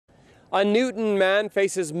A Newton man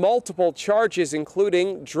faces multiple charges,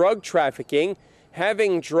 including drug trafficking,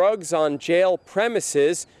 having drugs on jail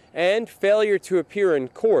premises, and failure to appear in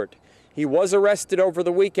court. He was arrested over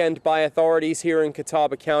the weekend by authorities here in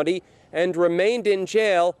Catawba County and remained in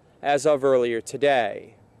jail as of earlier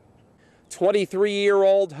today.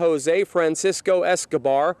 23-year-old Jose Francisco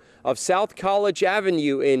Escobar of South College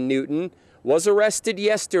Avenue in Newton was arrested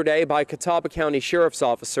yesterday by Catawba County Sheriff's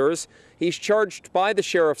officers. He's charged by the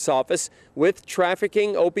Sheriff's Office with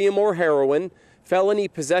trafficking opium or heroin, felony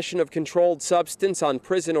possession of controlled substance on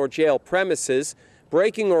prison or jail premises,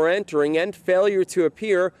 breaking or entering, and failure to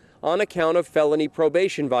appear on account of felony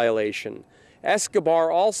probation violation. Escobar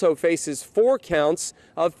also faces 4 counts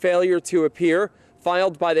of failure to appear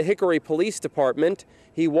filed by the Hickory Police Department.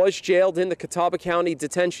 He was jailed in the Catawba County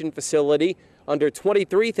Detention Facility under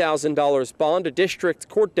 $23,000 bond. A district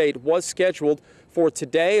court date was scheduled for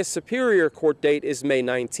today. A superior court date is May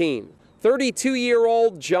 19.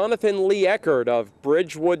 32-year-old Jonathan Lee Eckert of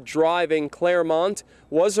Bridgewood Drive in Claremont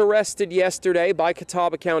was arrested yesterday by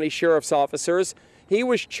Catawba County Sheriff's officers. He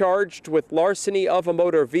was charged with larceny of a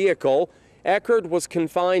motor vehicle. Eckert was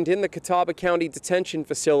confined in the Catawba County Detention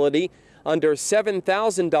Facility under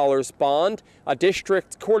 $7,000 bond. A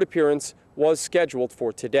district court appearance was scheduled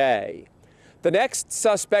for today. The next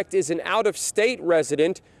suspect is an out-of-state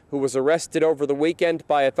resident who was arrested over the weekend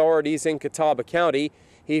by authorities in Catawba County.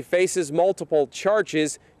 He faces multiple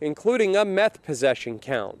charges, including a meth possession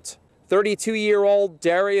count. 32-year-old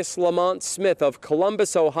Darius Lamont Smith of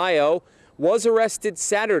Columbus, Ohio, was arrested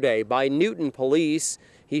Saturday by Newton police.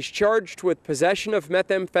 He's charged with possession of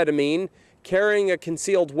methamphetamine, carrying a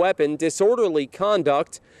concealed weapon, disorderly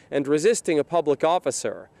conduct, and resisting a public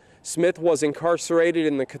officer. Smith was incarcerated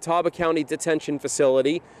in the Catawba County Detention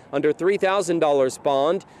Facility under $3,000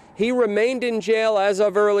 bond. He remained in jail as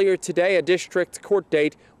of earlier today. A district court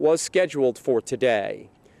date was scheduled for today.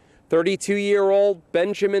 32-year-old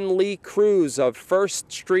Benjamin Lee Cruz of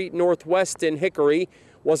 1st Street Northwest in Hickory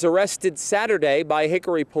was arrested Saturday by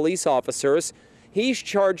Hickory police officers. He's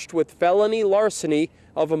charged with felony larceny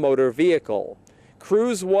of a motor vehicle.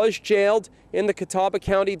 Cruz was jailed in the Catawba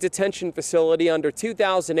County Detention Facility under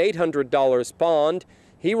 $2,800 bond.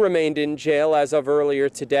 He remained in jail as of earlier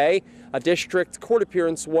today. A district court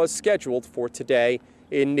appearance was scheduled for today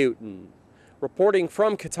in Newton. Reporting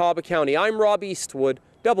from Catawba County, I'm Rob Eastwood,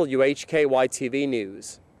 WHKY-TV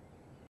News.